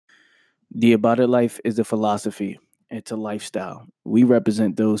The About It Life is a philosophy. It's a lifestyle. We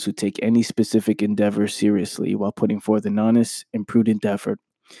represent those who take any specific endeavor seriously while putting forth an honest and prudent effort.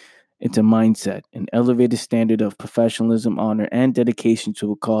 It's a mindset, an elevated standard of professionalism, honor, and dedication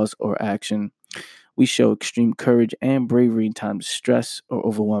to a cause or action. We show extreme courage and bravery in times of stress or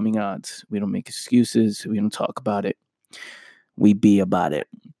overwhelming odds. We don't make excuses. We don't talk about it. We be about it.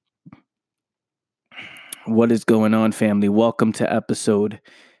 What is going on, family? Welcome to episode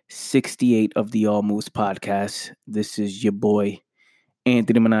 68 of the All Moves podcast. This is your boy,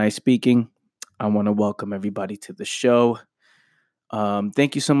 Anthony Manai speaking. I want to welcome everybody to the show.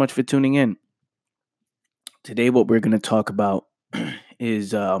 Thank you so much for tuning in. Today, what we're going to talk about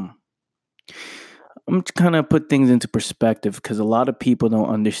is I'm kind of put things into perspective because a lot of people don't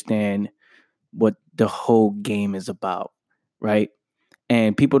understand what the whole game is about, right?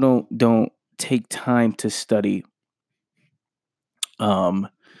 And people don't take time to study.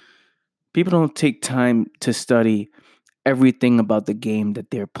 People don't take time to study everything about the game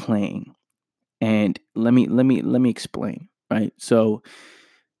that they're playing. And let me explain, right? So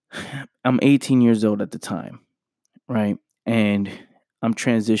I'm 18 years old at the time, right? And I'm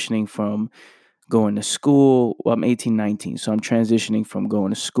transitioning from going to school. Well, I'm 18, 19. So I'm transitioning from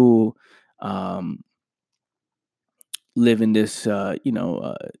going to school, living this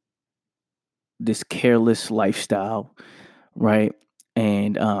careless lifestyle, right?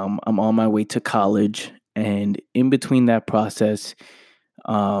 And I'm on my way to college. And in between that process,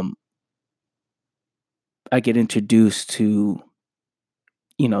 um, I get introduced to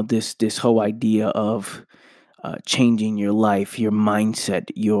this whole idea of changing your life, your mindset,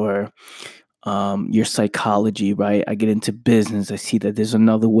 your psychology, right? I get into business. I see that there's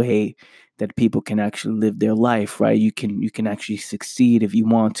another way that people can actually live their life, right? You can actually succeed if you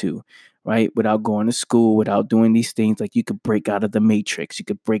want to, right? Without going to school, without doing these things, like you could break out of the matrix, you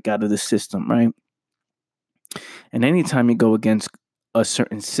could break out of the system, right? And anytime you go against a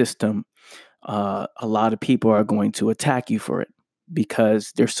certain system, a lot of people are going to attack you for it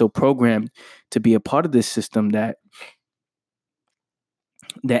because they're so programmed to be a part of this system that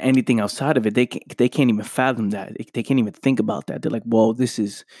anything outside of it, they can't even fathom that. They can't even think about that. They're like, "Whoa, this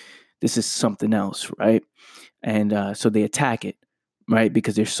is something else," right? And so they attack it, right?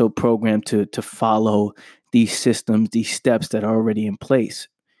 Because they're so programmed to follow these systems, these steps that are already in place,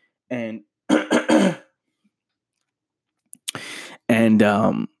 and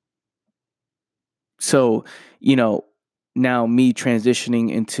and so now me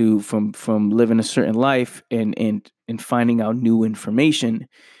transitioning into from living a certain life and finding out new information,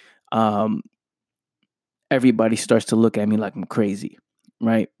 um, everybody starts to look at me like I'm crazy,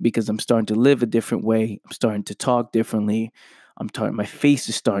 right? Because I'm starting to live a different way. I'm starting to talk differently. My face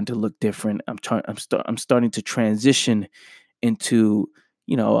is starting to look different. I'm starting to transition into,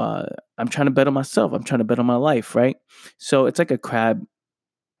 I'm trying to bet on myself. I'm trying to bet on my life, right? So it's like a crab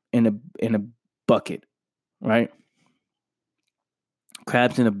in a bucket, right?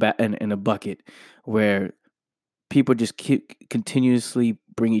 Crabs in a bucket where people just keep continuously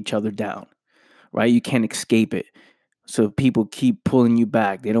bring each other down, right? You can't escape it. So people keep pulling you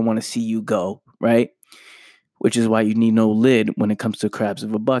back. They don't want to see you go, right? Which is why you need no lid when it comes to crabs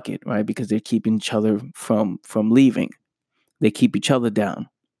of a bucket, right? Because they're keeping each other from leaving. They keep each other down.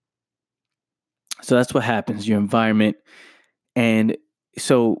 So that's what happens, your environment. And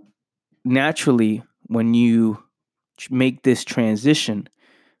so naturally, when you make this transition,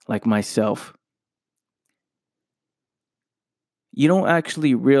 like myself, you don't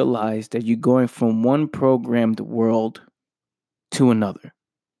actually realize that you're going from one programmed world to another.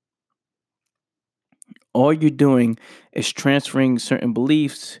 All you're doing is transferring certain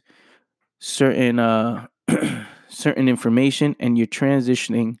beliefs, certain certain information, and you're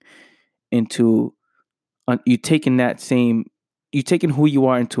transitioning into you taking who you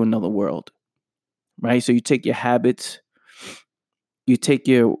are into another world, right? So you take your habits, you take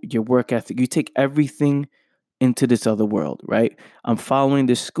your work ethic, you take everything into this other world, right? I'm following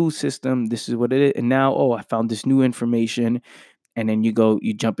this school system. This is what it is, and now, oh, I found this new information, and then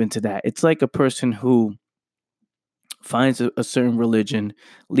you jump into that. It's like a person who finds a certain religion,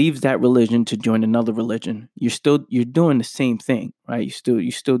 leaves that religion to join another religion. You're doing the same thing, right?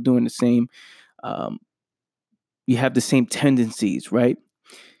 You're still doing the same. Um, you have the same tendencies, right?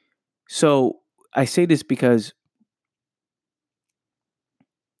 So I say this because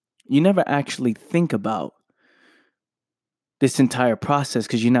you never actually think about this entire process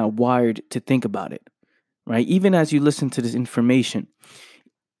because you're not wired to think about it, right? Even as you listen to this information,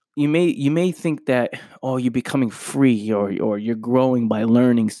 you may think that, oh, you're becoming free, or you're growing by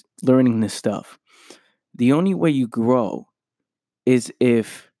learning this stuff. The only way you grow is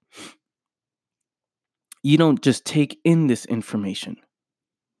if you don't just take in this information.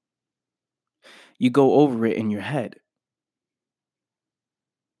 You go over it in your head.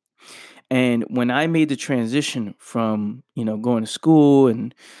 And when I made the transition from, going to school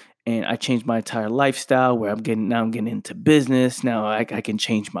and I changed my entire lifestyle where I'm getting into business. Now I can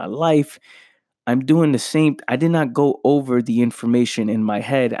change my life. I'm doing the same. I did not go over the information in my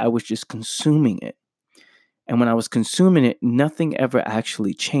head. I was just consuming it. And when I was consuming it, nothing ever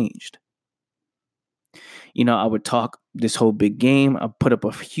actually changed. I would talk this whole big game. I put up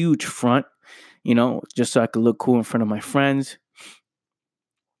a huge front, just so I could look cool in front of my friends.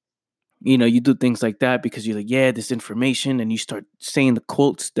 You do things like that because you're like, yeah, this information, and you start saying the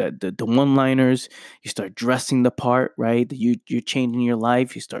quotes, the one-liners. You start dressing the part, right? You're changing your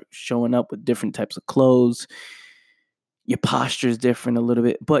life. You start showing up with different types of clothes. Your posture is different a little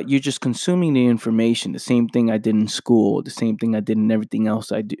bit, but you're just consuming the information. The same thing I did in school, the same thing I did in everything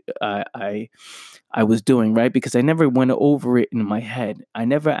else I was doing, right? Because I never went over it in my head. I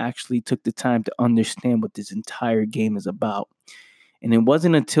never actually took the time to understand what this entire game is about. And it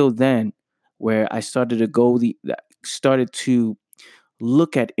wasn't until then where I started to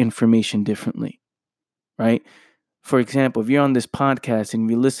look at information differently, right? For example, if you're on this podcast and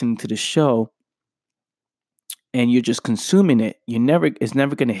you're listening to the show and you're just consuming it, it's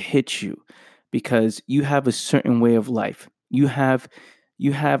never going to hit you because you have a certain way of life. You have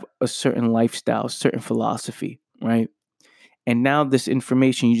a certain lifestyle, certain philosophy, right? And now this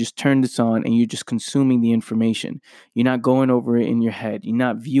information, you just turn this on and you're just consuming the information. You're not going over it in your head. You're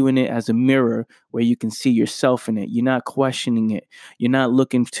not viewing it as a mirror where you can see yourself in it. You're not questioning it. You're not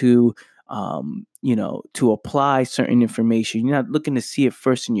looking to apply certain information. You're not looking to see it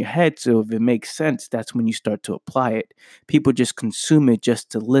first in your head. So if it makes sense, that's when you start to apply it. People just consume it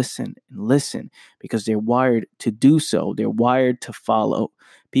just to listen and listen because they're wired to do so. They're wired to follow.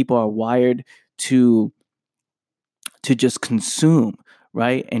 People are wired to just consume,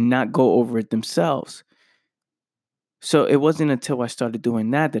 right? And not go over it themselves. So it wasn't until I started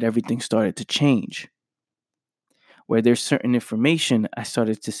doing that everything started to change. Where there's certain information, I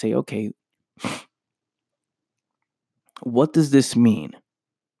started to say, okay, what does this mean?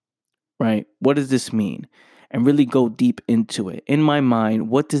 Right? What does this mean? And really go deep into it. In my mind,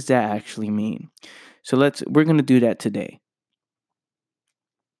 what does that actually mean? So we're going to do that today.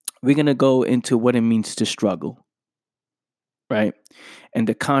 We're going to go into what it means to struggle, right? And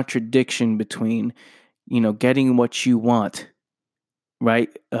the contradiction between, getting what you want, right?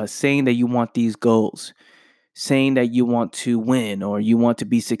 Saying that you want these goals, saying that you want to win or you want to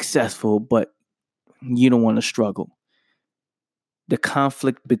be successful, but you don't want to struggle. The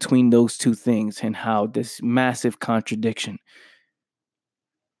conflict between those two things and how this massive contradiction.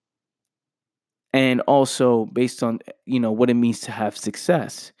 And also based on, what it means to have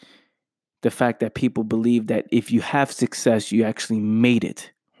success. The fact that people believe that if you have success, you actually made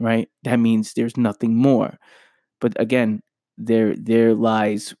it, right? That means there's nothing more. But again, there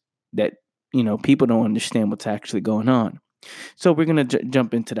lies that, people don't understand what's actually going on. So we're going to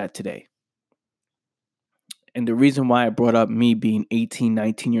jump into that today. And the reason why I brought up me being 18,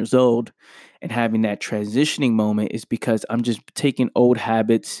 19 years old and having that transitioning moment is because I'm just taking old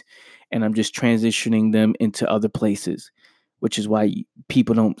habits and I'm just transitioning them into other places, which is why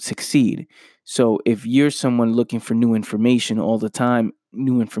people don't succeed. So if you're someone looking for new information all the time,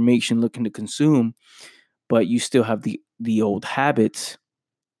 new information looking to consume, but you still have the old habits,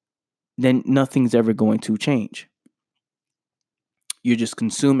 then nothing's ever going to change. You're just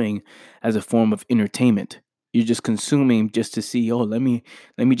consuming as a form of entertainment. You're just consuming just to see, let me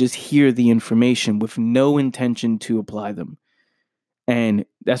just hear the information with no intention to apply them. And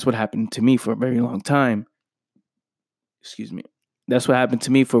that's what happened to me for a very long time. Excuse me. That's what happened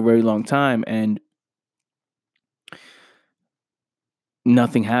to me for a very long time, and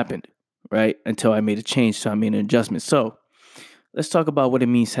nothing happened, right? Until I made a change, so I made an adjustment. So let's talk about what it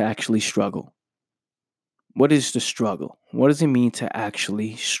means to actually struggle. What is the struggle? What does it mean to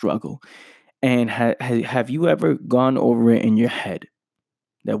actually struggle? And have you ever gone over it in your head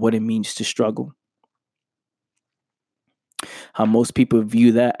that what it means to struggle? How most people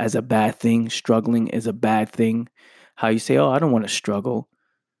view that as a bad thing. Struggling is a bad thing. How you say, I don't want to struggle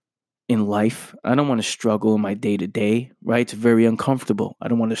in life. I don't want to struggle in my day to day, right? It's very uncomfortable. I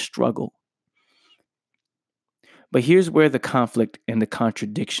don't want to struggle. But here's where the conflict and the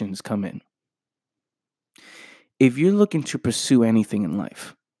contradictions come in. If you're looking to pursue anything in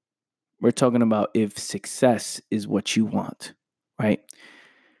life, we're talking about if success is what you want, right?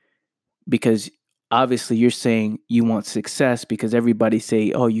 Because obviously you're saying you want success because everybody say,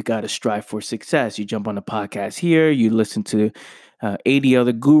 you got to strive for success. You jump on a podcast here, you listen to 80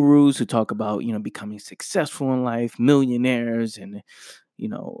 other gurus who talk about, becoming successful in life, millionaires, and, you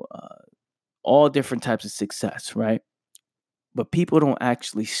know, uh, all different types of success, right? But people don't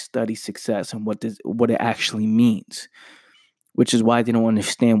actually study success and what it actually means, which is why they don't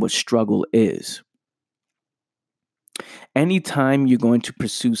understand what struggle is. Anytime you're going to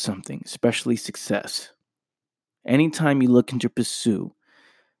pursue something, especially success, anytime you're looking to pursue,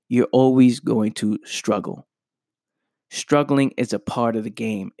 you're always going to struggle. Struggling is a part of the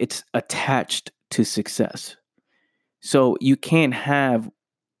game. It's attached to success. So you can't have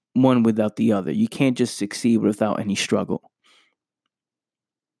one without the other. You can't just succeed without any struggle.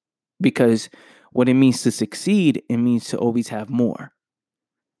 Because what it means to succeed, it means to always have more,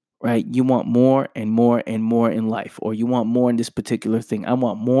 right? You want more and more and more in life, or you want more in this particular thing. I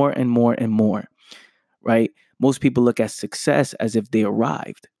want more and more and more, right? Most people look at success as if they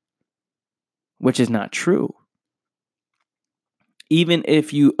arrived, which is not true. Even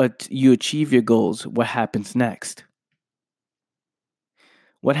if you achieve your goals, what happens next?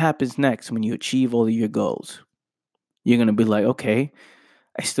 What happens next when you achieve all of your goals? You're going to be like, okay,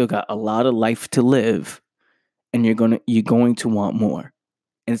 I still got a lot of life to live, and you're going to want more.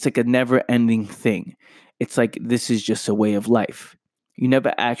 And it's like a never-ending thing. It's like this is just a way of life. You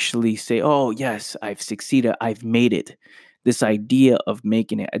never actually say, "Oh, yes, I've succeeded. I've made it." This idea of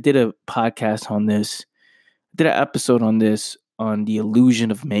making it. I did a podcast on this. I did an episode on this on the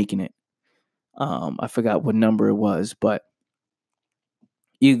illusion of making it. I forgot what number it was, but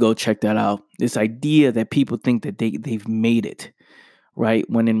you go check that out. This idea that people think that they've made it, right?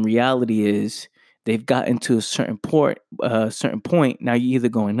 When in reality is they've gotten to a certain point. Now you're either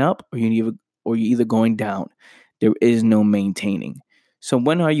going up or you're either going down. There is no maintaining. So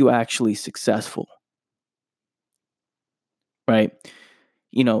when are you actually successful? Right?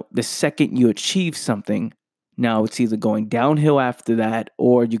 The second you achieve something, now it's either going downhill after that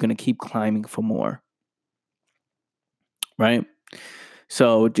or you're going to keep climbing for more. Right?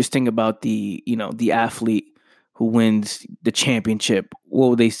 So just think about the athlete who wins the championship.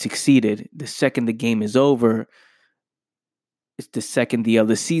 Well, they succeeded. The second the game is over, it's the second the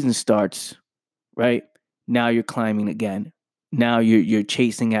other season starts, right? Now you're climbing again. Now you're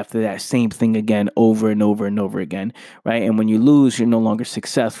chasing after that same thing again over and over and over again, right? And when you lose, you're no longer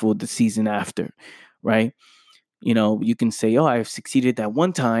successful the season after, right? You can say, "Oh, I've succeeded that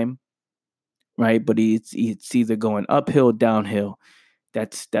one time," right? But it's either going uphill, downhill.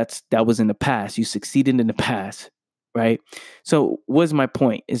 That was in the past. You succeeded in the past, right? So what's my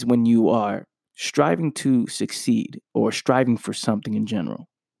point is when you are striving to succeed or striving for something in general,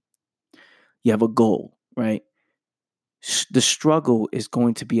 you have a goal, right? The struggle is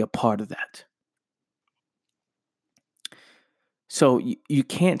going to be a part of that. So you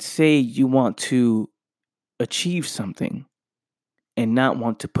can't say you want to achieve something and not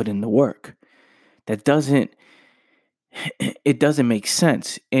want to put in the work. That doesn't it doesn't make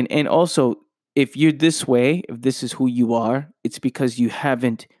sense. And also, if you're this way, if this is who you are, it's because you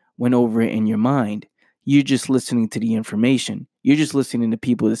haven't went over it in your mind. You're just listening to the information. You're just listening to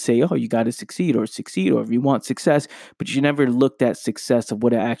people that say, "Oh, you got to succeed," or if you want success, but you never looked at success of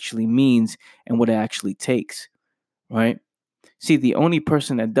what it actually means and what it actually takes, right? See, the only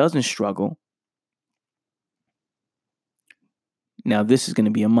person that doesn't struggle, now this is going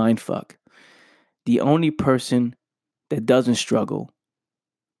to be a mind fuck. The only person that doesn't struggle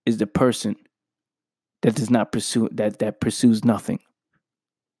is the person that does not pursue that pursues nothing.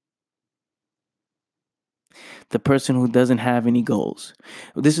 The person who doesn't have any goals.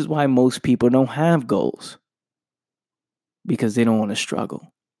 This is why most people don't have goals, because they don't want to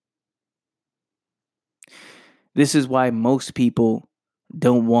struggle. This is why most people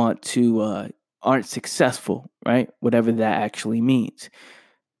don't want to aren't successful, right? Whatever that actually means.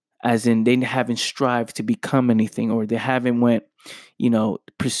 As in they haven't strived to become anything, or they haven't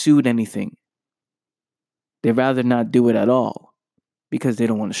pursued anything. They'd rather not do it at all because they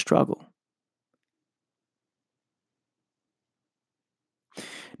don't want to struggle.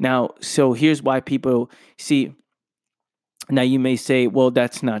 Now, so here's why people see. Now, you may say, well,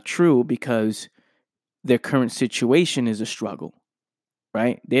 that's not true because their current situation is a struggle,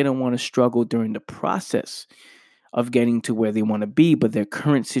 right? They don't want to struggle during the process of getting to where they want to be, but their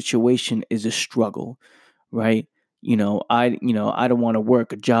current situation is a struggle, right? I don't want to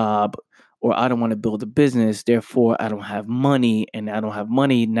work a job, or I don't want to build a business. Therefore, I don't have money, and I don't have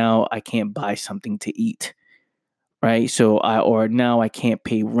money. Now I can't buy something to eat, right? Or now I can't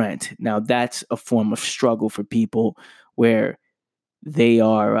pay rent. Now that's a form of struggle for people where they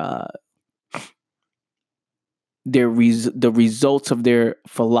are, the results of their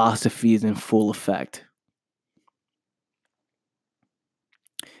philosophy is in full effect.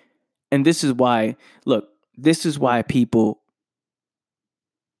 And this is why, look, this is why people,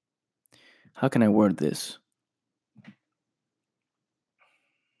 how can I word this?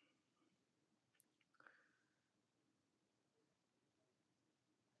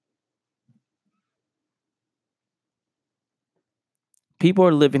 People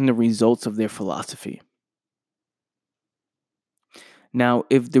are living the results of their philosophy. Now,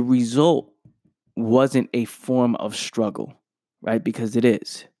 if the result wasn't a form of struggle, right? Because it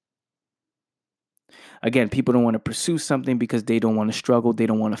is. Again, people don't want to pursue something because they don't want to struggle, they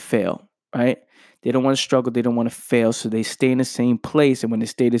don't want to fail, right? They don't want to struggle, they don't want to fail, so they stay in the same place. And when they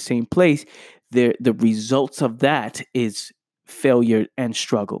stay in the same place, the results of that is failure and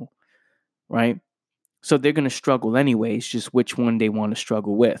struggle, right? So they're going to struggle anyways, just which one they want to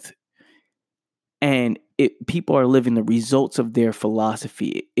struggle with. And people are living the results of their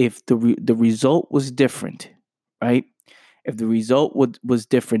philosophy. If the result was different, right? If the result was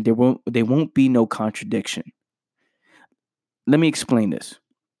different, there won't be no contradiction. Let me explain this.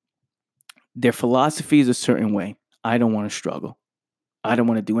 Their philosophy is a certain way. I don't want to struggle. I don't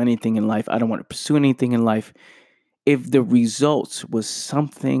want to do anything in life. I don't want to pursue anything in life. If the results was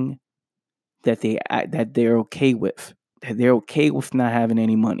something that they're okay with, that they're okay with not having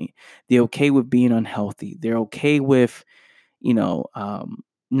any money, they're okay with being unhealthy, they're okay with you know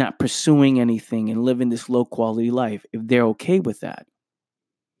not pursuing anything and living this low quality life. If they're okay with that,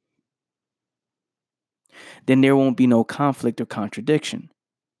 then there won't be no conflict or contradiction.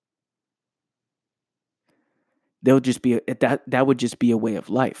 They'll just be that would just be a way of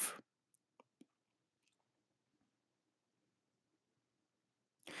life.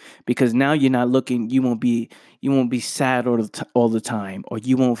 Because now you're not looking, you won't be sad all the time, or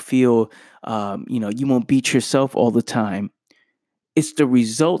you won't feel you won't beat yourself all the time. It's the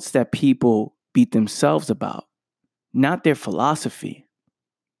results that people beat themselves about, not their philosophy,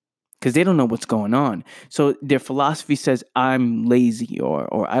 because they don't know what's going on. So their philosophy says, I'm lazy,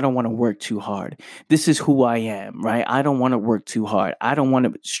 or I don't want to work too hard. This is who I am, right? I don't want to work too hard. I don't want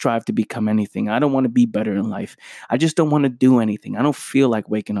to strive to become anything. I don't want to be better in life. I just don't want to do anything. I don't feel like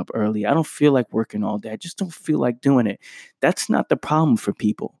waking up early. I don't feel like working all day. I just don't feel like doing it. That's not the problem for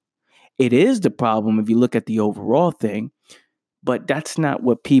people. It is the problem if you look at the overall thing, but that's not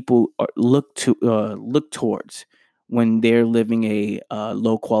what people look towards when they're living a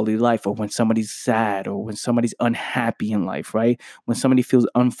low quality life, or when somebody's sad, or when somebody's unhappy in life, right? When somebody feels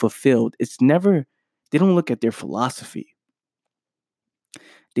unfulfilled, it's never, they don't look at their philosophy.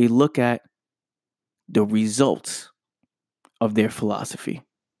 They look at the results of their philosophy.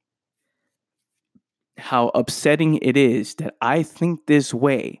 How upsetting it is that I think this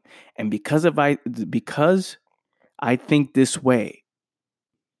way, and because I think this way,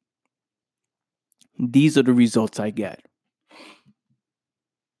 these are the results I get.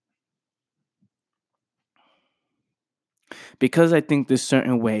 Because I think this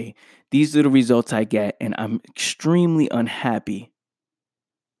certain way, these are the results I get, and I'm extremely unhappy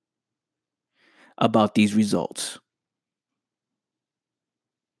about these results.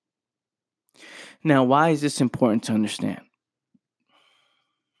 Now, why is this important to understand?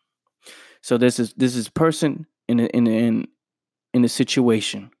 So this is person in a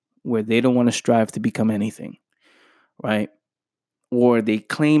situation where they don't want to strive to become anything, right? Or they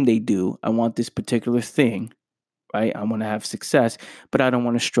claim they do. I want this particular thing, right? I want to have success, but I don't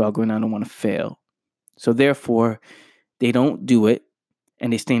want to struggle and I don't want to fail. So therefore, they don't do it,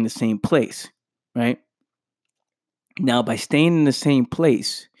 and they stay in the same place, right? Now, by staying in the same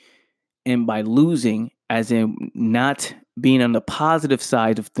place and by losing, as in not being on the positive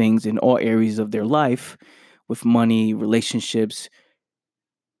side of things in all areas of their life, with money, relationships,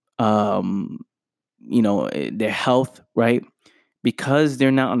 um, their health, right? Because they're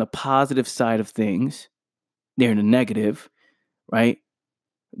not on the positive side of things, they're in the negative, right?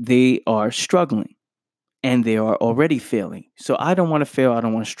 They are struggling, and they are already failing. So I don't want to fail. I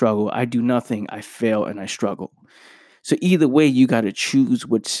don't want to struggle. I do nothing. I fail and I struggle. So either way, you got to choose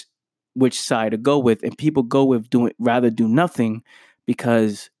which side to go with, and people go with do nothing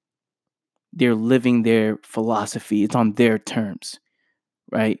because they're living their philosophy. It's on their terms,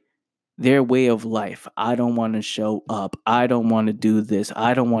 right? Their way of life. I don't want to show up. I don't want to do this.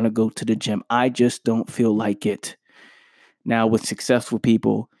 I don't want to go to the gym. I just don't feel like it. Now, with successful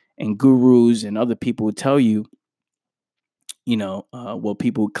people and gurus and other people who tell you, well,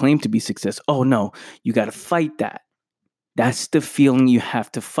 people claim to be success. Oh no, you got to fight that. That's the feeling you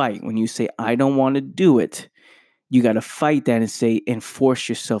have to fight. When you say, I don't want to do it, you got to fight that and force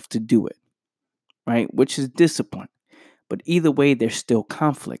yourself to do it, right? Which is discipline. But either way, there's still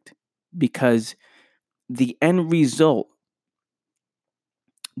conflict, because the end result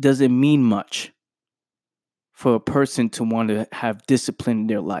doesn't mean much for a person to want to have discipline in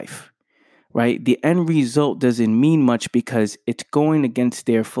their life, right? The end result doesn't mean much because it's going against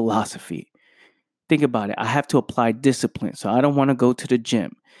their philosophy. Think about it. I have to apply discipline. So I don't want to go to the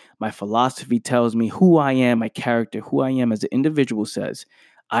gym. My philosophy tells me who I am, my character, who I am as an individual says,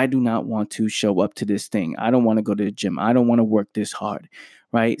 I do not want to show up to this thing. I don't want to go to the gym. I don't want to work this hard,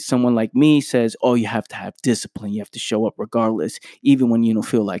 right? Someone like me says, oh, you have to have discipline. You have to show up regardless, even when you don't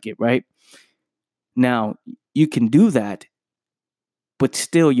feel like it, right? Now, you can do that, but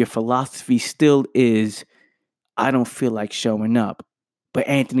still your philosophy still is, I don't feel like showing up. But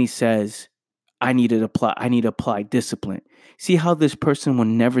Anthony says, I need to apply discipline. See how this person will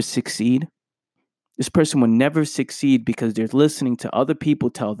never succeed? This person will never succeed because they're listening to other people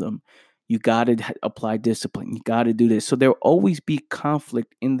tell them, you got to apply discipline. You got to do this. So there'll always be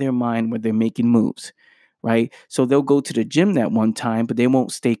conflict in their mind when they're making moves, right? So they'll go to the gym that one time, but they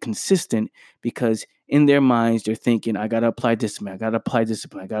won't stay consistent because in their minds, they're thinking, I got to apply discipline. I got to apply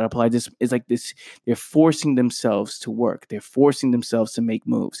discipline. I got to apply discipline. It's like this. They're forcing themselves to work. They're forcing themselves to make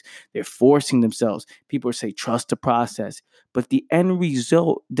moves. They're forcing themselves. People say, trust the process. But the end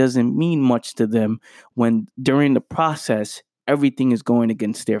result doesn't mean much to them when during the process, everything is going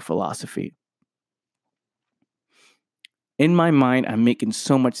against their philosophy. In my mind, I'm making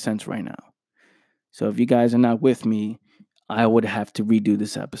so much sense right now. So if you guys are not with me, I would have to redo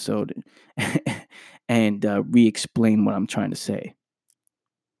this episode and re-explain what I'm trying to say.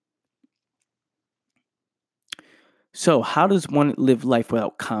 So how does one live life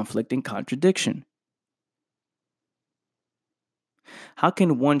without conflict and contradiction? How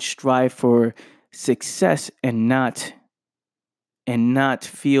can one strive for success and not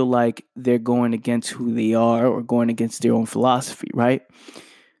feel like they're going against who they are or going against their own philosophy, right?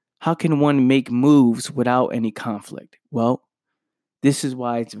 How can one make moves without any conflict? Well, this is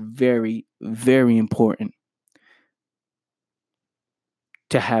why it's very, very important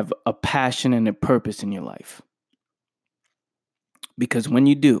to have a passion and a purpose in your life. Because when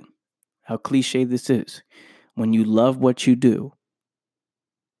you do, how cliche this is, when you love what you do,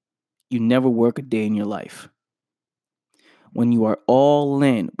 you never work a day in your life. When you are all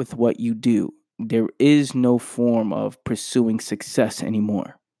in with what you do, there is no form of pursuing success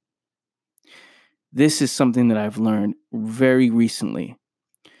anymore. This is something that I've learned very recently.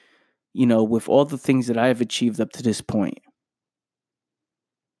 You know, with all the things that I have achieved up to this point,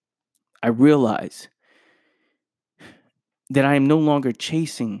 I realize that I am no longer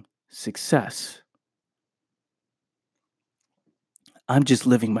chasing success. I'm just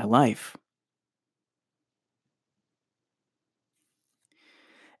living my life.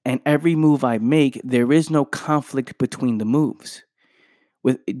 And every move I make, there is no conflict between the moves.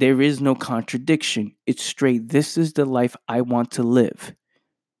 There is no contradiction. It's straight. This is the life I want to live.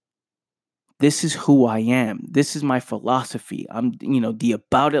 This is who I am. This is my philosophy. The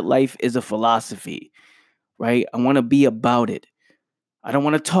about it life is a philosophy, right? I want to be about it. I don't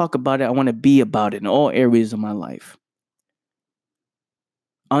want to talk about it. I want to be about it in all areas of my life.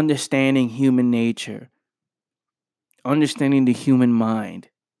 Understanding human nature, understanding the human mind,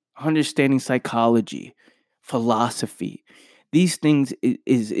 understanding psychology, philosophy. These things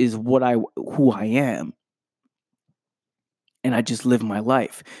is who I am. And I just live my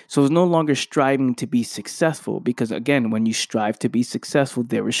life. So it's no longer striving to be successful because, again, when you strive to be successful,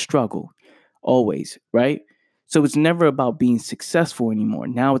 there is struggle always, right? So it's never about being successful anymore.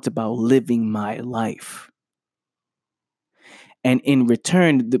 Now it's about living my life. And in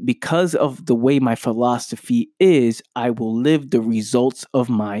return, because of the way my philosophy is, I will live the results of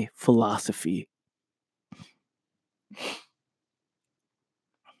my philosophy.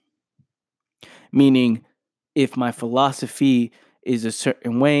 Meaning, if my philosophy is a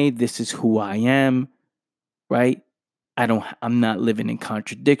certain way, this is who I am, right? I'm not living in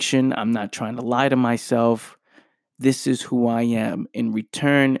contradiction. I'm not trying to lie to myself. This is who I am. In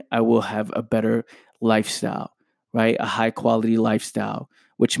return, I will have a better lifestyle, right? A high quality lifestyle,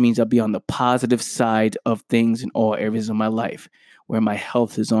 which means I'll be on the positive side of things in all areas of my life, where my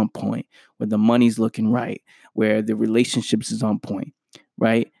health is on point, where the money's looking right, where the relationships is on point,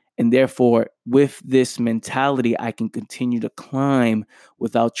 right? And therefore, with this mentality, I can continue to climb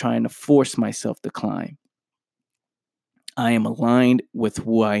without trying to force myself to climb. I am aligned with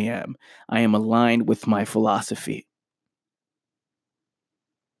who I am. I am aligned with my philosophy.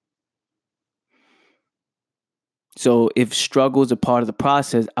 So if struggle is a part of the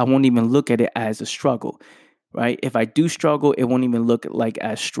process, I won't even look at it as a struggle, right? If I do struggle, it won't even look like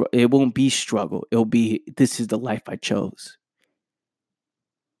it won't be struggle. It'll be, this is the life I chose.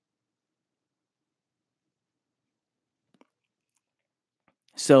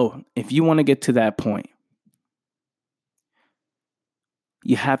 So if you want to get to that point,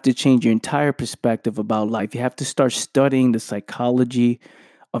 you have to change your entire perspective about life. You have to start studying the psychology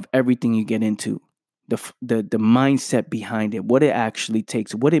of everything you get into, the mindset behind it, what it actually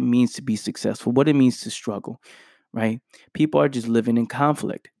takes, what it means to be successful, what it means to struggle, right? People are just living in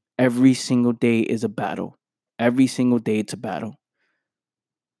conflict. Every single day is a battle. Every single day it's a battle.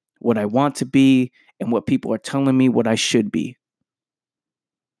 What I want to be and what people are telling me what I should be.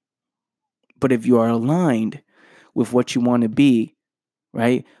 But if you are aligned with what you want to be,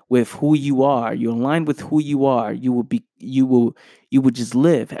 right? With who you are, you're aligned with who you are, you will just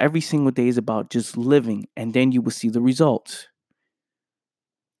live. Every single day is about just living, and then you will see the results.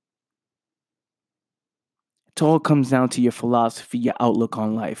 It all comes down to your philosophy, your outlook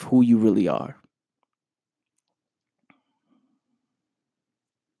on life, who you really are.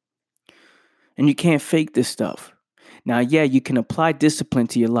 And you can't fake this stuff. Now, yeah, you can apply discipline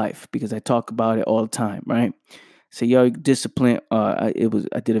to your life because I talk about it all the time, right? So, yo, discipline. I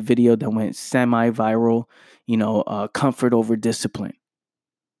did a video that went semi-viral. Comfort over discipline.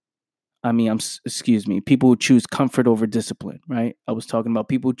 Excuse me. People who choose comfort over discipline, right? I was talking about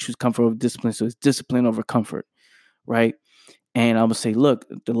people who choose comfort over discipline, so it's discipline over comfort, right? And I would say, look,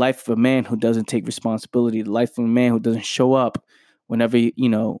 the life of a man who doesn't take responsibility, the life of a man who doesn't show up whenever,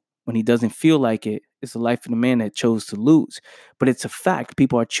 when he doesn't feel like it, it's the life of the man that chose to lose. But it's a fact.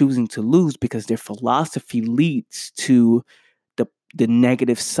 People are choosing to lose because their philosophy leads to the the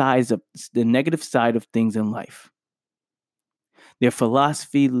negative side of things in life. Their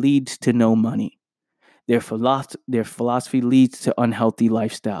philosophy leads to no money. Their philosophy leads to unhealthy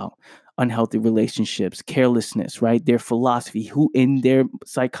lifestyle, unhealthy relationships, carelessness, right? Their philosophy, who in their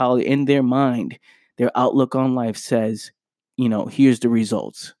psychology, in their mind, their outlook on life says, here's the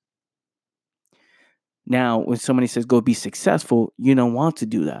results. Now, when somebody says go be successful, you don't want to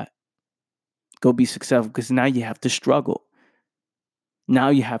do that. Go be successful because now you have to struggle. Now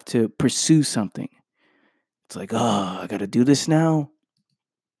you have to pursue something. It's like, oh, I got to do this now.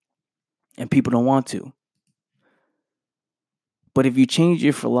 And people don't want to. But if you change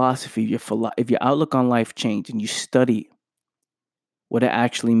your philosophy, if your outlook on life change and you study what it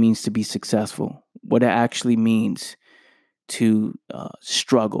actually means to be successful, what it actually means to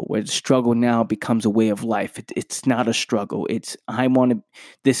struggle, where the struggle now becomes a way of life. It's not a struggle.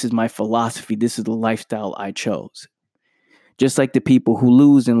 This is my philosophy. This is the lifestyle I chose. Just like the people who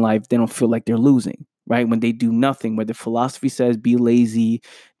lose in life, they don't feel like they're losing, right? When they do nothing, where the philosophy says be lazy,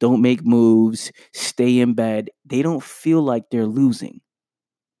 don't make moves, stay in bed, they don't feel like they're losing.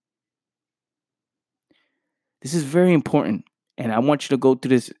 This is very important. And I want you to go through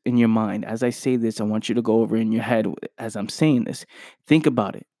this in your mind. As I say this, I want you to go over in your head as I'm saying this. Think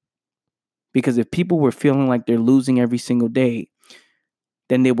about it. Because if people were feeling like they're losing every single day,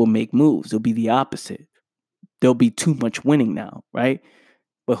 then they will make moves. It'll be the opposite. There'll be too much winning now, right?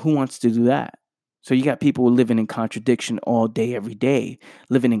 But who wants to do that? So you got people living in contradiction all day, every day,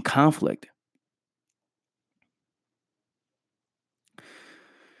 living in conflict.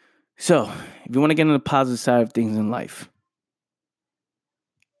 So if you want to get on the positive side of things in life,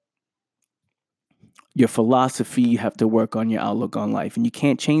 your philosophy, you have to work on your outlook on life, and you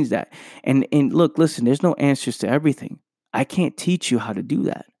can't change that. And look, listen, there's no answers to everything. I can't teach you how to do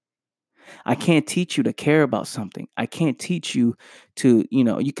that. I can't teach you to care about something. I can't teach you to,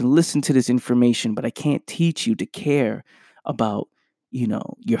 you can listen to this information, but I can't teach you to care about,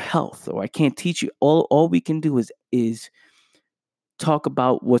 your health, or I can't teach you. All we can do is talk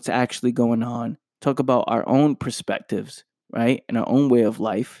about what's actually going on, talk about our own perspectives, right? And our own way of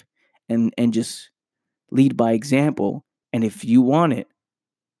life, and just lead by example. And if you want it,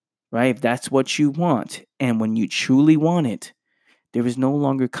 right? If that's what you want, and when you truly want it, there is no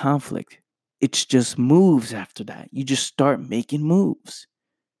longer conflict. It's just moves after that. You just start making moves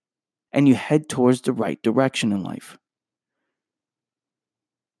and you head towards the right direction in life.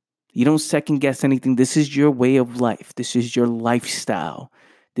 You don't second guess anything. This is your way of life. This is your lifestyle.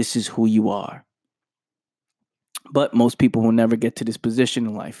 This is who you are. But most people will never get to this position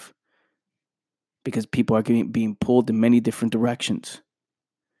in life because people are being pulled in many different directions.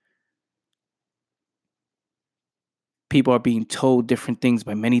 People are being told different things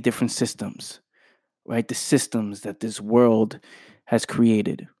by many different systems, right? The systems that this world has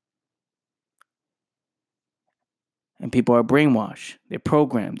created. And people are brainwashed. They're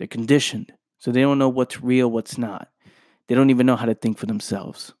programmed. They're conditioned. So they don't know what's real, what's not. They don't even know how to think for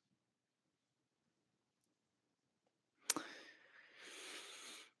themselves.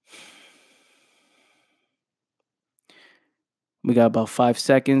 We got about 5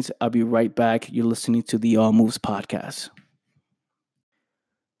 seconds. I'll be right back. You're listening to the All Moves podcast.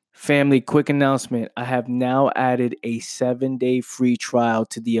 family, quick announcement. I have now added a 7-day free trial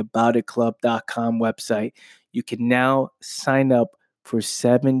to the aboutitclub.com website. You can now sign up for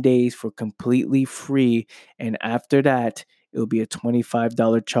 7 days for completely free. And after that, it'll be a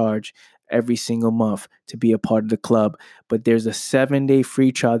 $25 charge every single month to be a part of the club. But there's a 7-day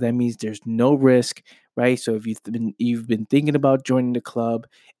free trial. That means there's no risk, right? So if you've been thinking about joining the club,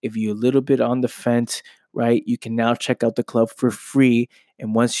 if you're a little bit on the fence, right, you can now check out the club for free.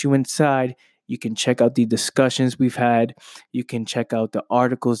 And once you're inside, you can check out the discussions we've had. You can check out the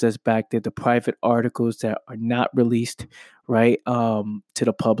articles that's back there, the private articles that are not released, right, to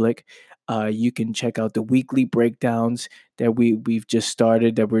the public. You can check out the weekly breakdowns that we've just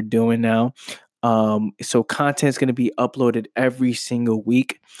started that we're doing now. So content is going to be uploaded every single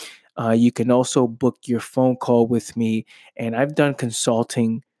week. You can also book your phone call with me, and I've done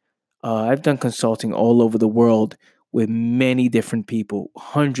consulting all over the world with many different people,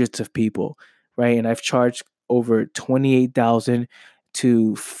 hundreds of people, right? And I've charged over $28,000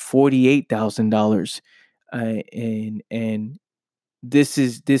 to $48,000, and this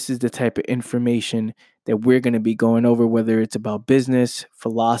is the type of information that we're going to be going over, whether it's about business,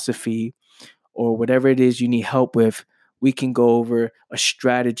 philosophy, or whatever it is you need help with. We can go over a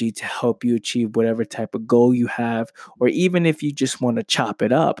strategy to help you achieve whatever type of goal you have, or even if you just want to chop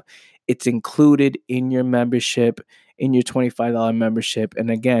it up, it's included in your membership, in your $25 membership. And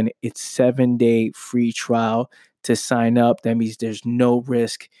again, it's 7-day free trial to sign up. That means there's no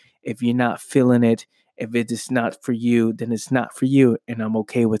risk. If you're not feeling it, if it is not for you, then it's not for you, and I'm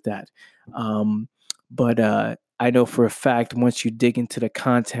okay with that. But I know for a fact, once you dig into the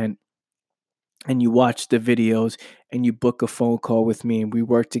content and you watch the videos and you book a phone call with me and we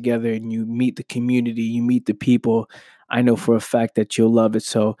work together and you meet the community, you meet the people, I know for a fact that you'll love it.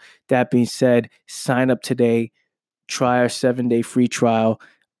 So that being said, sign up today, try our 7-day free trial,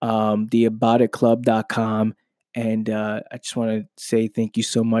 theaboutitclub.com. And I just want to say thank you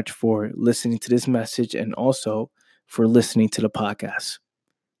so much for listening to this message and also for listening to the podcast.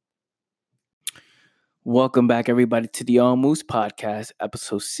 Welcome back, everybody, to the All Moose Podcast,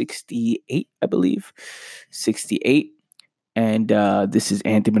 episode 68, I believe. 68. And this is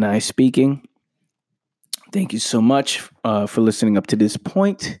Anthony Benai speaking. Thank you so much for listening up to this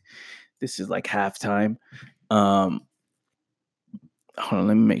point. This is like halftime. Hold on,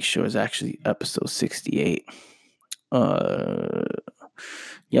 let me make sure it's actually episode 68.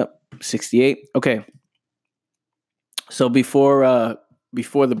 Yep, 68. Okay. So before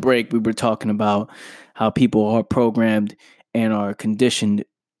the break, we were talking about how people are programmed and are conditioned,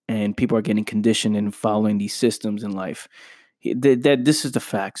 and people are getting conditioned and following these systems in life. That this is the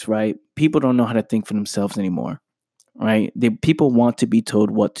facts, right? People don't know how to think for themselves anymore, right? People want to be told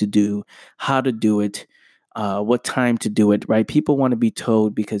what to do, how to do it, what time to do it, right? People want to be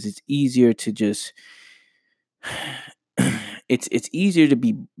told because it's easier to just it's easier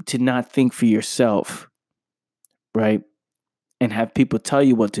to not think for yourself, right? And have people tell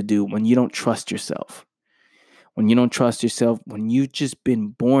you what to do when you don't trust yourself. When you don't trust yourself, when you've just been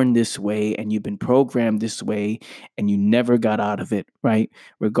born this way and you've been programmed this way and you never got out of it, right?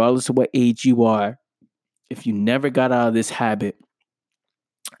 Regardless of what age you are, if you never got out of this habit,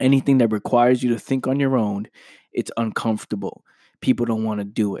 anything that requires you to think on your own, it's uncomfortable. People don't want to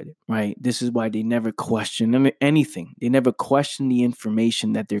do it, right? This is why they never question anything. They never question the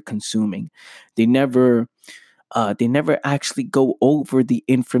information that they're consuming. They never actually go over the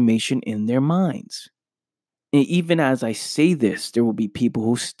information in their minds. And even as I say this, there will be people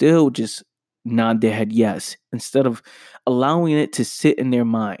who still just nod their head yes, instead of allowing it to sit in their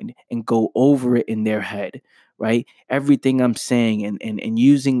mind and go over it in their head, right? Everything I'm saying and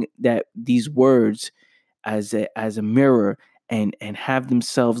using these words as a mirror and have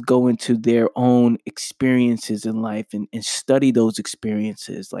themselves go into their own experiences in life and study those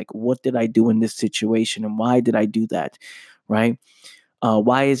experiences. Like, what did I do in this situation and why did I do that, right?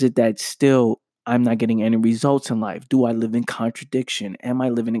 Why is it that still I'm not getting any results in life? Do I live in contradiction? Am I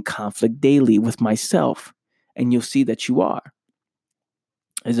living in conflict daily with myself? And you'll see that you are.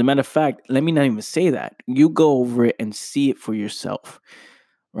 As a matter of fact, let me not even say that. You go over it and see it for yourself,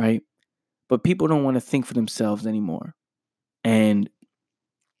 right? But people don't want to think for themselves anymore. And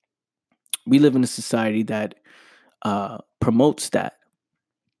we live in a society that promotes that,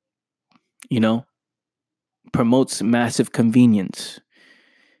 promotes massive convenience.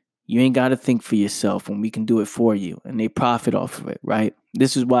 You ain't got to think for yourself when we can do it for you, and they profit off of it, right?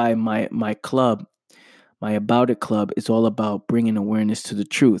 This is why my club, my About It Club, is all about bringing awareness to the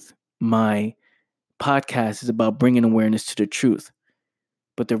truth. My podcast is about bringing awareness to the truth.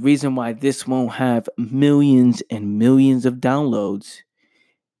 But the reason why this won't have millions and millions of downloads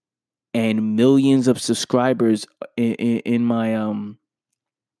and millions of subscribers in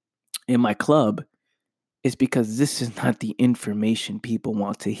my club is because this is not the information people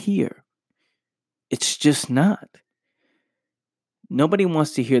want to hear. It's just not. Nobody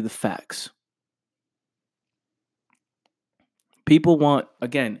wants to hear the facts. People want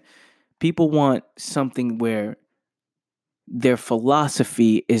something where their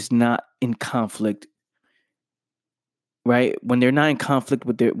philosophy is not in conflict, right? When they're not in conflict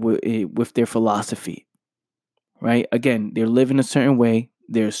with their philosophy, right? Again, they're living a certain way,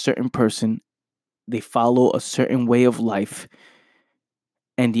 they're a certain person, they follow a certain way of life.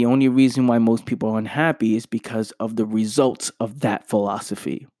 And the only reason why most people are unhappy is because of the results of that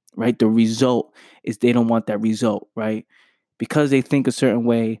philosophy, right? The result is they don't want that result, right? Because they think a certain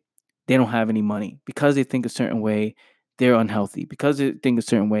way, they don't have any money. Because they think a certain way, they're unhealthy. Because they think a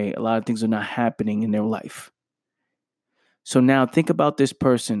certain way, a lot of things are not happening in their life. So now think about this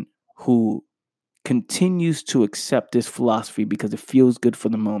person who continues to accept this philosophy because it feels good for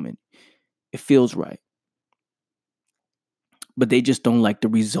the moment. It feels right. But they just don't like the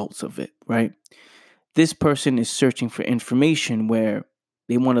results of it, right? This person is searching for information where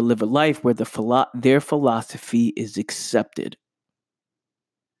they want to live a life where their philosophy is accepted.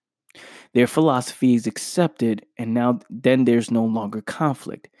 Their philosophy is accepted, and now then there's no longer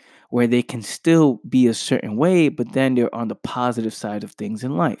conflict, where they can still be a certain way, but then they're on the positive side of things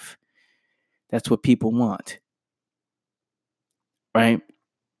in life. That's what people want, right?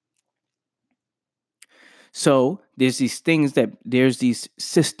 So there's these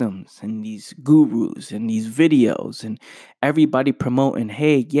systems and these gurus and these videos and everybody promoting,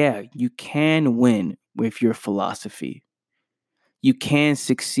 hey, yeah, you can win with your philosophy. You can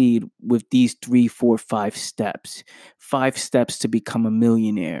succeed with these 3, 4, 5 steps. 5 steps to become a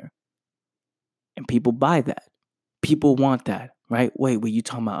millionaire. And people buy that. People want that, right? Wait, what you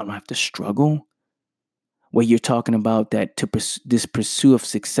talking about? I don't have to struggle? Where you're talking about that this pursuit of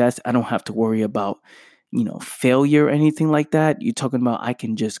success, I don't have to worry about, failure or anything like that. You're talking about I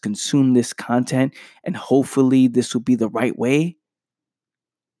can just consume this content and hopefully this will be the right way.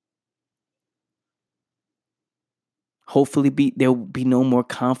 Hopefully there will be no more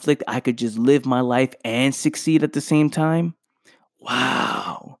conflict. I could just live my life and succeed at the same time.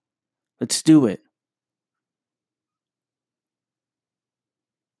 Wow. Let's do it.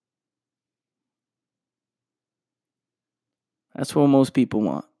 That's what most people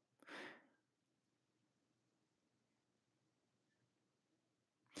want.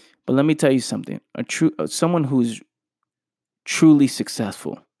 But let me tell you something. Someone who's truly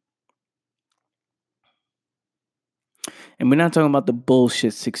successful. And we're not talking about the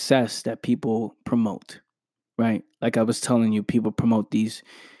bullshit success that people promote, right? Like I was telling you, people promote these,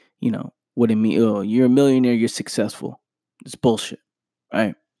 what it mean? Oh, you're a millionaire, you're successful. It's bullshit,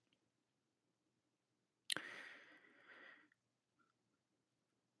 right?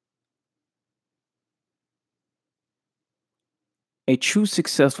 A true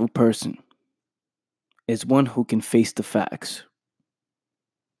successful person is one who can face the facts.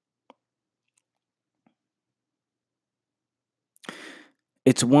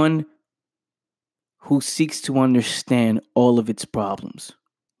 It's one who seeks to understand all of its problems,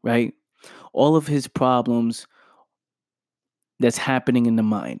 right? All of his problems that's happening in the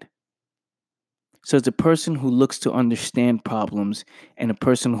mind. So it's a person who looks to understand problems and a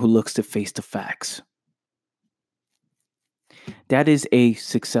person who looks to face the facts. That is a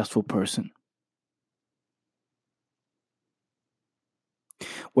successful person.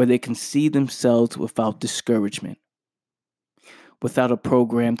 Where they can see themselves without discouragement, without a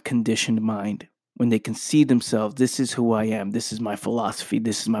programmed, conditioned mind. When they can see themselves, this is who I am, this is my philosophy,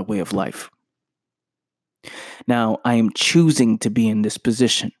 this is my way of life. Now, I am choosing to be in this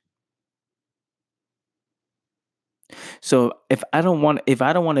position. So if I don't want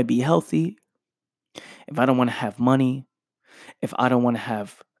to be healthy, if I don't want to have money, if I don't want to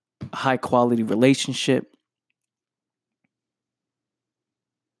have a high quality relationship,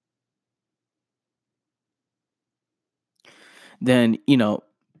 then,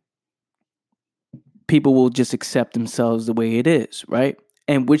 people will just accept themselves the way it is, right?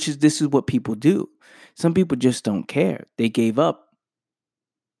 And this is what people do. Some people just don't care. They gave up.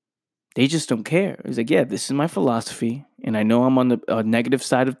 They just don't care. It's like, yeah, this is my philosophy, and I know I'm on the negative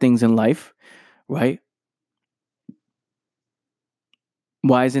side of things in life, right?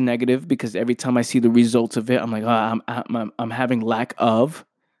 Why is it negative? Because every time I see the results of it, I'm like, I'm having lack of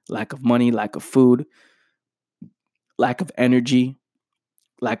money, lack of food, lack of energy,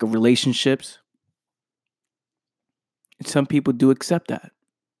 lack of relationships. And some people do accept that.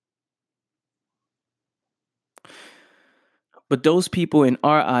 But those people in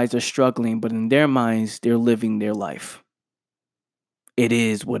our eyes are struggling, but in their minds, they're living their life. It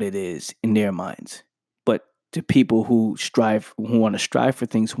is what it is in their minds. But to people who want to strive for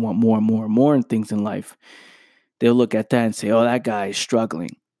things, who want more and more and more in things in life, they'll look at that and say, oh, that guy is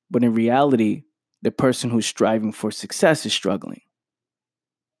struggling. But in reality, the person who's striving for success is struggling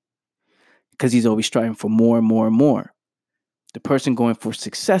because he's always striving for more and more and more. The person going for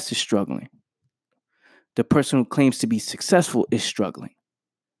success is struggling. The person who claims to be successful is struggling.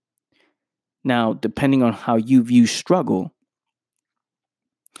 Now, depending on how you view struggle,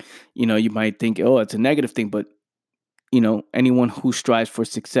 you might think, oh, it's a negative thing, but anyone who strives for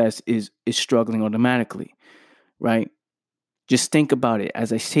success is struggling automatically, right? Just think about it.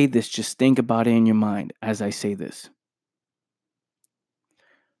 As I say this, just think about it in your mind as I say this.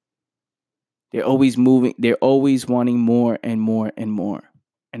 They're always moving. They're always wanting more and more and more.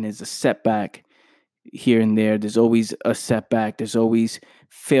 And there's a setback here and there. There's always a setback. There's always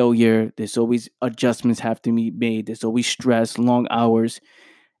failure. There's always adjustments have to be made. There's always stress, long hours.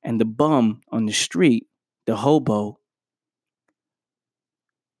 And the bum on the street, the hobo,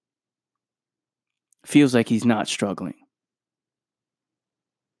 feels like he's not struggling.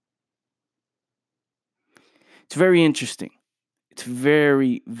 It's very interesting. It's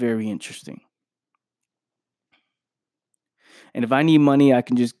very, very interesting. And if I need money, I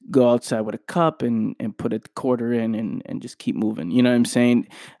can just go outside with a cup and put a quarter in and just keep moving. You know what I'm saying?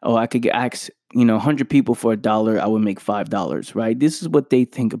 Oh, I could ask 100 people for $1. I would make $5, right? This is what they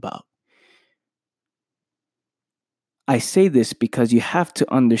think about. I say this because you have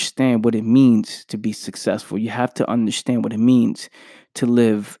to understand what it means to be successful. You have to understand what it means to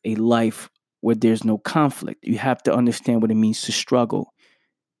live a life where there's no conflict. You have to understand what it means to struggle.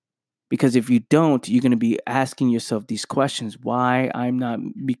 Because if you don't, you're going to be asking yourself these questions. Why I'm not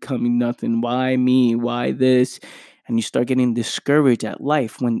becoming nothing? Why me? Why this? And you start getting discouraged at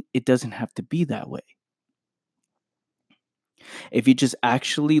life when it doesn't have to be that way. If you just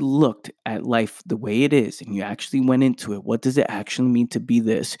actually looked at life the way it is and you actually went into it, what does it actually mean to be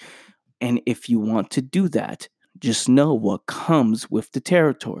this? And if you want to do that, just know what comes with the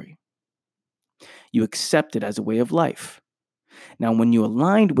territory. You accept it as a way of life. Now, when you're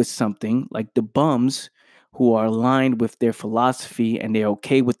aligned with something like the bums who are aligned with their philosophy and they're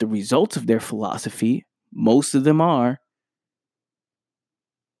okay with the results of their philosophy, most of them are,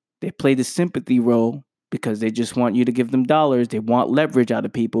 they play the sympathy role because they just want you to give them dollars. They want leverage out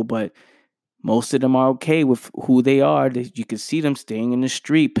of people, but most of them are okay with who they are. You can see them staying in the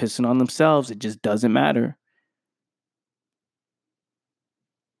street, pissing on themselves. It just doesn't matter.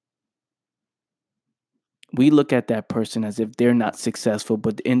 We look at that person as if they're not successful,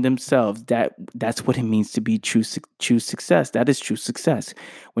 but in themselves, that's what it means to be true success. That is true success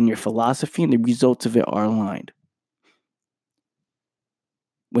when your philosophy and the results of it are aligned.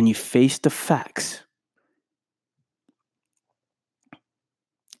 When you face the facts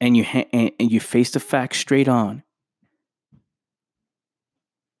and you face the facts straight on,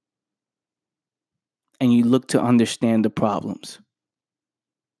 and you look to understand the problems.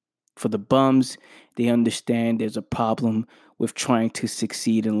 For the bums, they understand there's a problem with trying to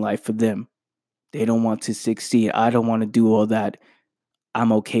succeed in life for them. They don't want to succeed. I don't want to do all that.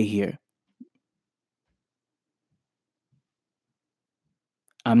 I'm okay here.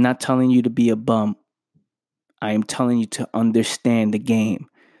 I'm not telling you to be a bum. I am telling you to understand the game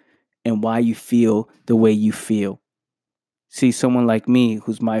and why you feel the way you feel. See, someone like me,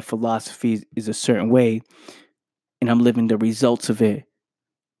 whose my philosophy is a certain way, and I'm living the results of it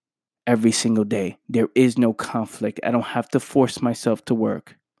every single day. There is no conflict. I don't have to force myself to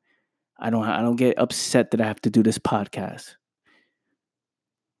work. I don't get upset that I have to do this podcast.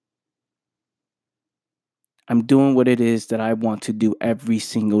 I'm doing what it is that I want to do every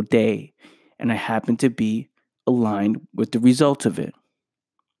single day, and I happen to be aligned with the result of it.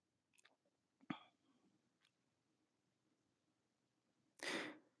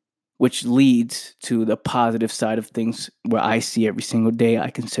 Which leads to the positive side of things where I see every single day.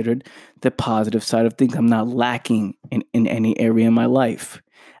 I considered the positive side of things. I'm not lacking in any area in my life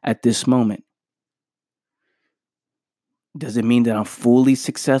at this moment. Does it mean that I'm fully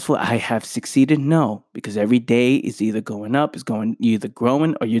successful? I have succeeded? No, because every day is either going up, you're either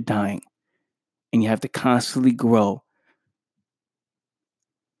growing or you're dying. And you have to constantly grow.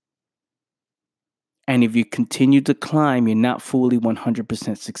 And if you continue to climb, you're not fully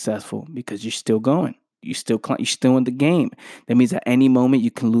 100% successful because you're still going. You're still in the game. That means at any moment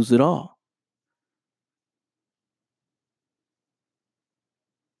you can lose it all.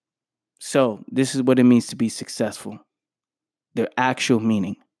 So, this is what it means to be successful. The actual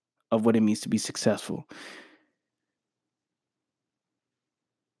meaning of what it means to be successful.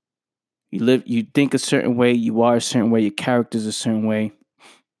 You think a certain way, you are a certain way, your character's a certain way,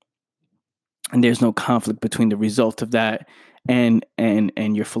 and there's no conflict between the result of that and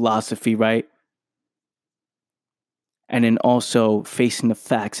your philosophy, right? And then also facing the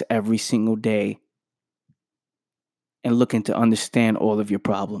facts every single day and looking to understand all of your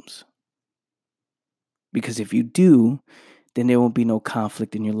problems. Because if you do, then there won't be no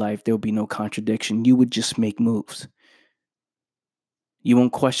conflict in your life. There will be no contradiction. You would just make moves. You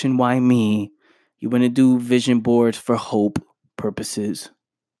won't question why me. You want to do vision boards for hope purposes.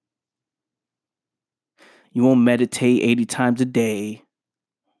 You won't meditate 80 times a day.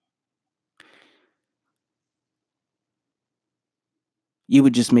 You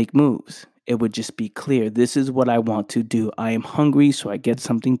would just make moves. It would just be clear. This is what I want to do. I am hungry, so I get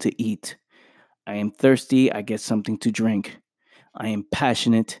something to eat. I am thirsty, I get something to drink. I am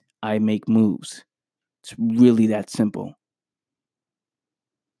passionate, I make moves. It's really that simple.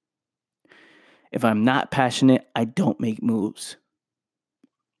 If I'm not passionate, I don't make moves.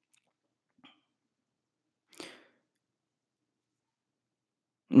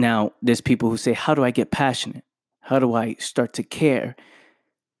 Now, there's people who say, how do I get passionate? How do I start to care?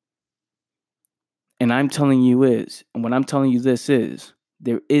 And I'm telling you and what I'm telling you this is,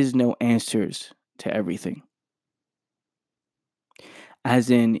 there is no answers to everything. As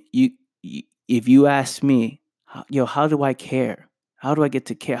in, if you ask me, how do I care? How do I get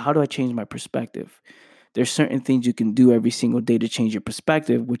to care? How do I change my perspective? There's certain things you can do every single day to change your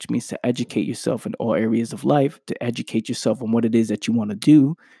perspective, which means to educate yourself in all areas of life, to educate yourself on what it is that you want to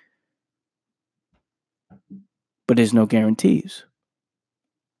do. But there's no guarantees.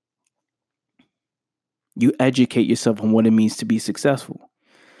 You educate yourself on what it means to be successful.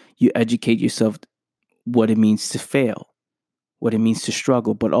 You educate yourself what it means to fail, what it means to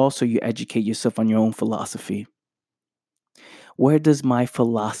struggle, but also you educate yourself on your own philosophy. Where does my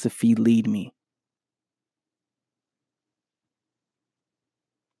philosophy lead me?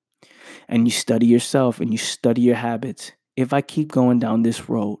 And you study yourself and you study your habits. If I keep going down this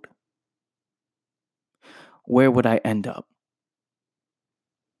road, where would I end up?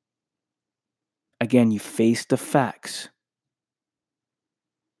 Again, you face the facts.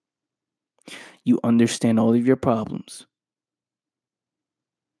 You understand all of your problems.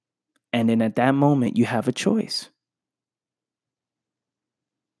 And then at that moment, you have a choice.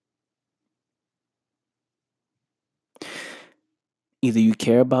 Either you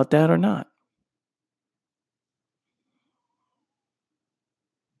care about that or not.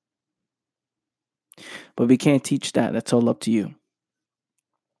 But we can't teach that. That's all up to you.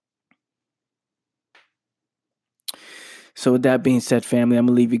 So with that being said, family, I'm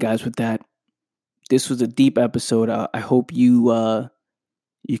going to leave you guys with that. This was a deep episode. I hope you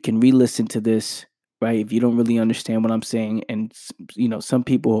can re-listen to this, right? If you don't really understand what I'm saying, and some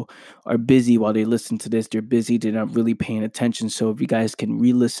people are busy while they listen to this. They're busy. They're not really paying attention. So if you guys can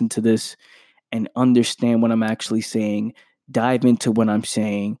re-listen to this and understand what I'm actually saying, dive into what I'm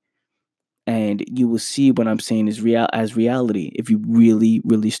saying, and you will see what I'm saying is reality if you really,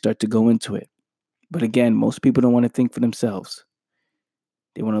 really start to go into it. But again, most people don't want to think for themselves.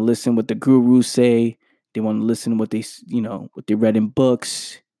 They want to listen what the gurus say. They want to listen what what they read in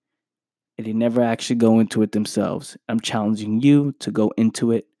books. And they never actually go into it themselves. I'm challenging you to go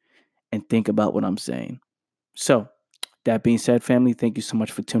into it and think about what I'm saying. So, that being said, family, thank you so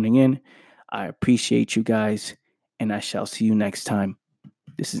much for tuning in. I appreciate you guys, and I shall see you next time.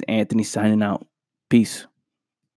 This is Anthony signing out. Peace.